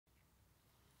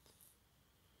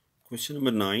Question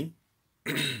number 9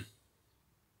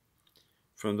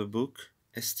 from the book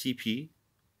STP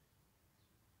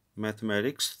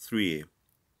Mathematics 3A.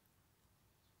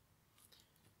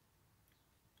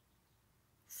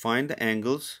 Find the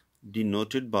angles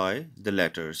denoted by the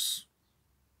letters.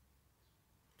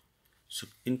 So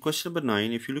in question number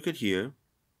 9, if you look at here,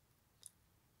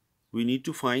 we need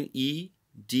to find E,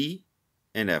 D,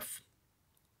 and F.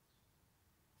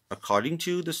 According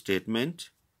to the statement,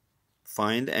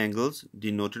 find the angles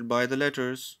denoted by the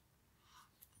letters.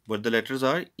 But the letters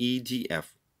are E, D,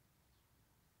 F.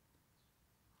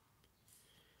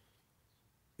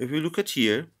 If you look at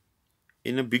here,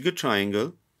 in a bigger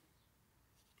triangle,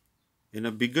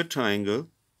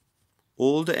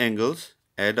 all the angles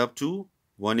add up to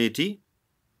 180.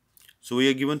 So we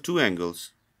are given two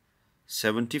angles,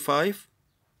 75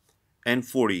 and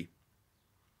 40.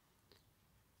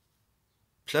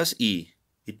 Plus E,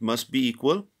 it must be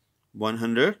equal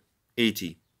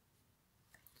 180.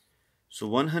 So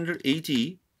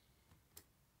 180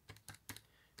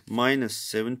 minus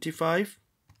 75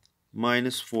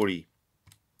 minus 40.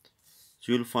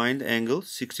 So you will find the angle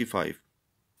 65.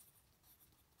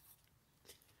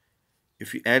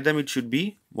 If you add them, it should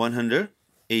be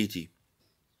 180.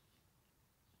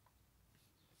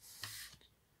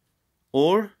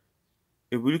 Or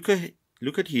if we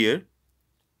look at here,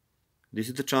 this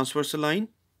is the transversal line.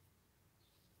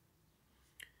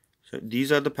 So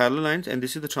these are the parallel lines and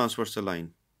this is the transversal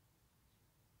line.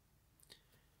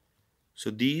 So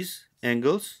these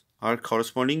angles are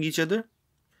corresponding each other.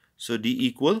 So D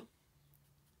equal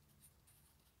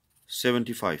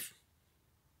 75.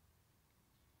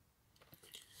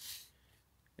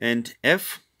 And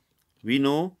F, we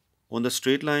know on the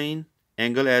straight line,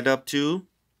 angle add up to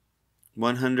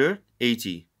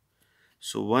 180.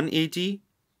 So 180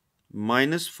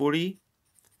 minus 40,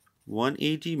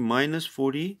 180 minus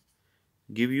 40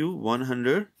 give you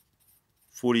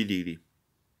 140 degree.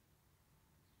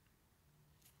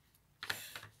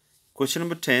 Question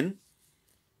number 10.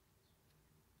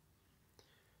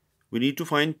 We need to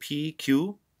find P,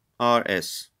 Q, R,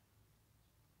 S.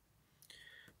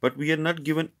 But we are not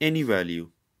given any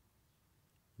value.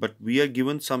 But we are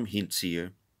given some hints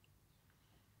here.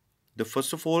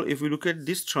 First of all, if we look at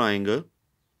this triangle,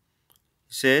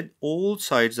 said all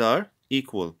sides are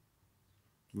equal.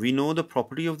 We know the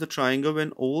property of the triangle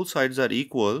when all sides are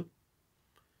equal.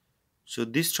 So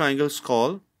this triangle is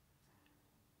called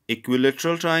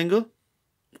equilateral triangle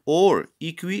or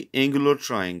equiangular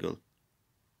triangle.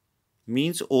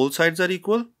 Means all sides are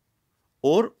equal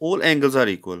or all angles are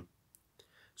equal.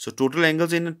 So total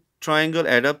angles in a triangle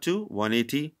add up to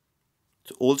 180.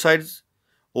 So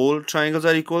all triangles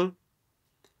are equal.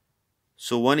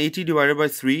 So 180 divided by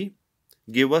 3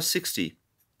 give us 60.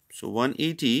 So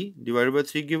 180 divided by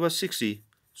 3 give us 60.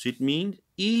 So it means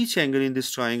each angle in this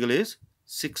triangle is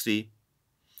 60.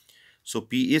 So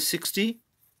P is 60.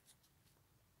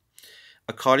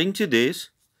 According to this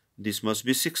must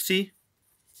be 60.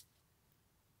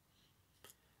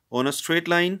 On a straight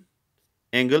line,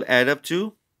 angle add up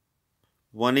to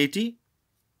 180.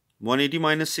 180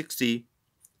 minus 60,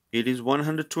 it is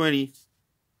 120.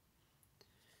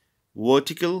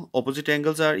 Vertical opposite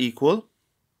angles are equal.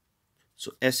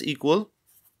 So S equal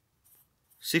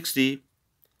 60.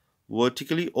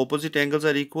 Vertically opposite angles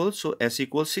are equal. So S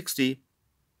equals 60.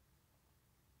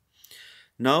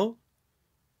 Now,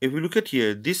 if we look at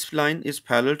here, this line is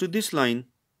parallel to this line.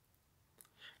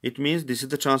 It means this is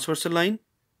the transversal line.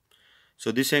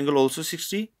 So this angle also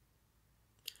 60.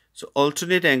 So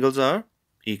alternate angles are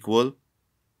equal.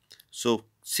 So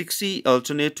 60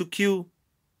 alternate to Q.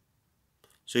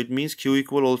 So it means Q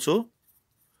equal also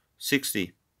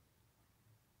 60.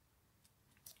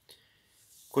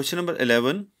 Question number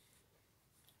 11.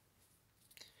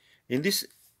 In this,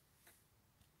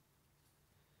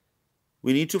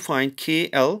 we need to find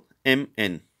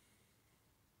KLMN.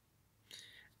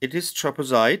 It is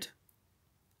trapezoid.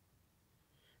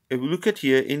 If we look at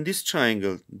here in this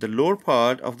triangle, the lower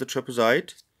part of the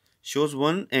trapezoid shows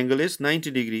one angle is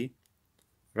 90 degree,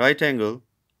 right angle,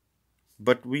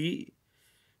 but we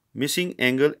missing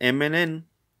angle M and N.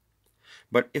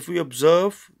 But if we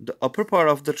observe the upper part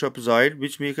of the trapezoid,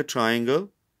 which make a triangle,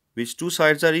 which two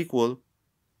sides are equal,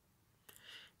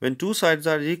 when two sides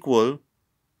are equal,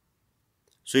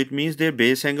 so it means their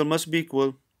base angle must be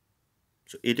equal.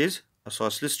 So it is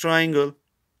isosceles triangle.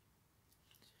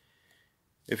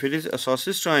 If it is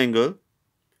isosceles triangle,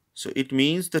 so it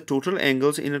means the total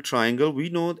angles in a triangle we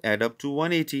know add up to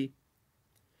 180.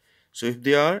 So if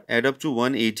they are add up to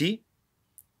 180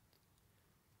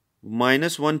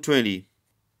 minus 120,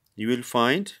 you will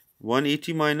find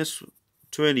 180 minus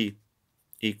 20,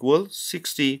 equal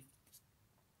 60.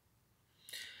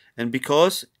 And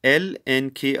because L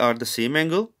and K are the same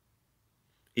angle,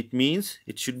 it means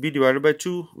it should be divided by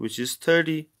 2, which is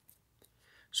 30.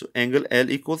 So angle L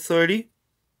equal 30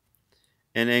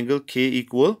 and angle K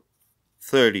equal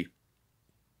 30.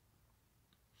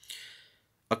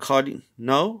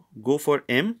 Now go for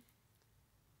M.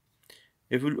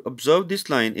 If you observe, this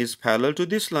line is parallel to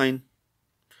this line.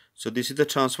 So this is the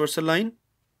transversal line.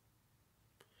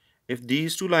 If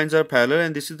these two lines are parallel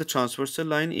and this is the transversal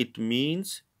line, it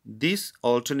means this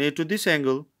alternate to this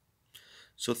angle.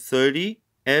 So 30,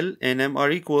 L and M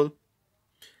are equal.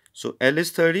 So L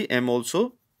is 30, M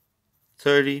also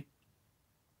 30.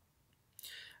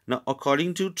 Now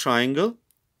according to triangle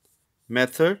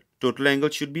method, total angle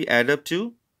should be add up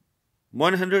to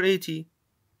 180.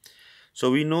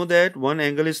 So we know that one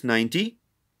angle is 90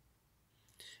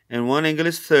 and one angle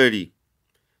is 30.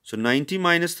 So 90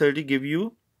 minus 30 give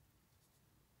you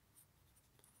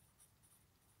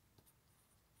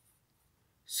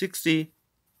 60.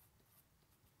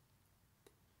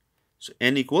 So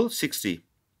n equals 60.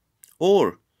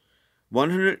 Or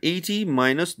 180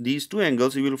 minus these two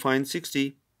angles, you will find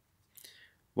 60.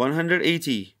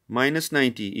 180 minus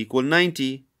 90 equal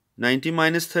 90. 90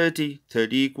 minus 30,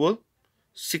 30 equal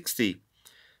 60.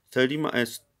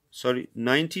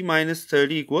 90 minus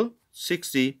 30 equal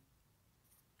 60.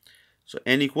 So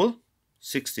n equal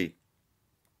 60.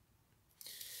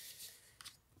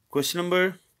 Question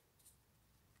number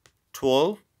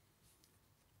 12.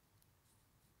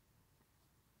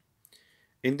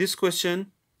 In this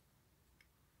question,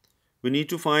 we need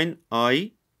to find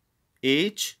I,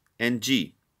 H and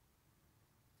G.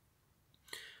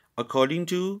 According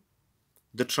to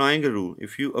the triangle rule,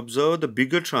 if you observe the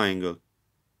bigger triangle,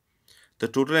 the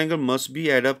total angle must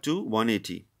be add up to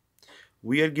 180.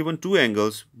 We are given two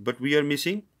angles, but we are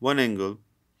missing one angle.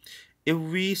 If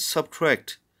we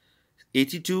subtract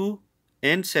 82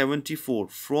 and 74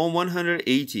 from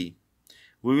 180,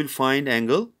 we will find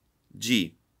angle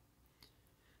G.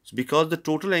 So because the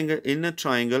total angle in a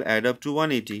triangle add up to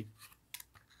 180.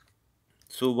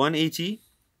 So 180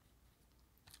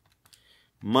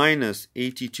 minus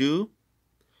 82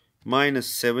 minus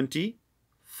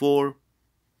 74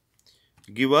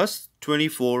 give us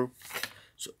 24.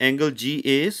 So angle G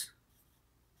is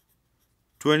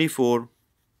 24.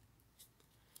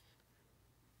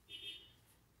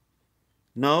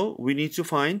 Now we need to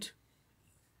find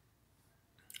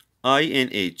I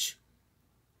and H.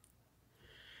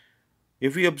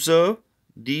 If we observe,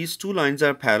 these two lines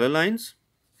are parallel lines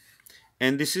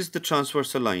and this is the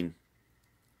transversal line.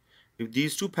 If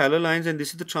these two parallel lines and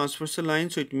this is the transversal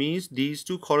line, so it means these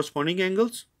two corresponding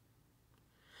angles.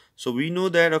 So we know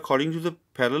that according to the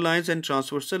parallel lines and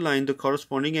transversal line, the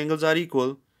corresponding angles are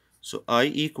equal. So I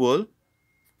equal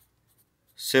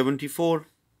 74.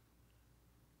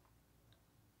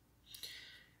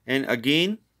 And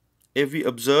again, if we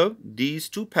observe these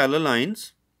two parallel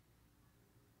lines,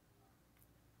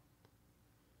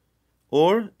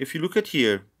 or if you look at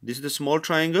here, this is the small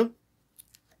triangle,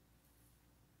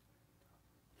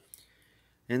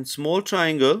 and small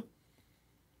triangle,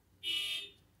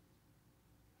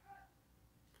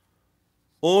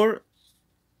 or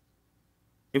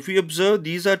if we observe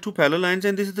these are two parallel lines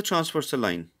and this is the transversal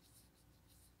line.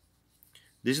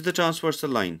 This is the transversal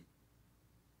line.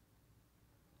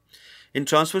 In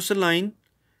transversal line,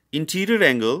 interior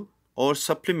angle or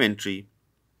supplementary,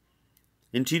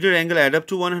 interior angle add up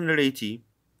to 180.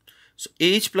 So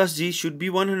H plus G should be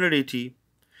 180.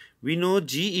 We know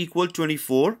G equal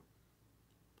 24.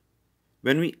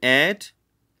 When we add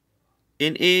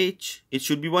in H, it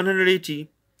should be 180.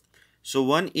 So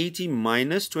 180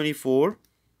 minus 24,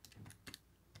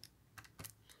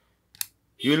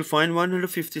 you will find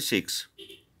 156.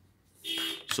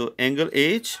 So angle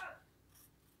H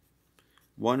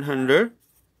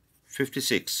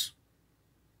 156.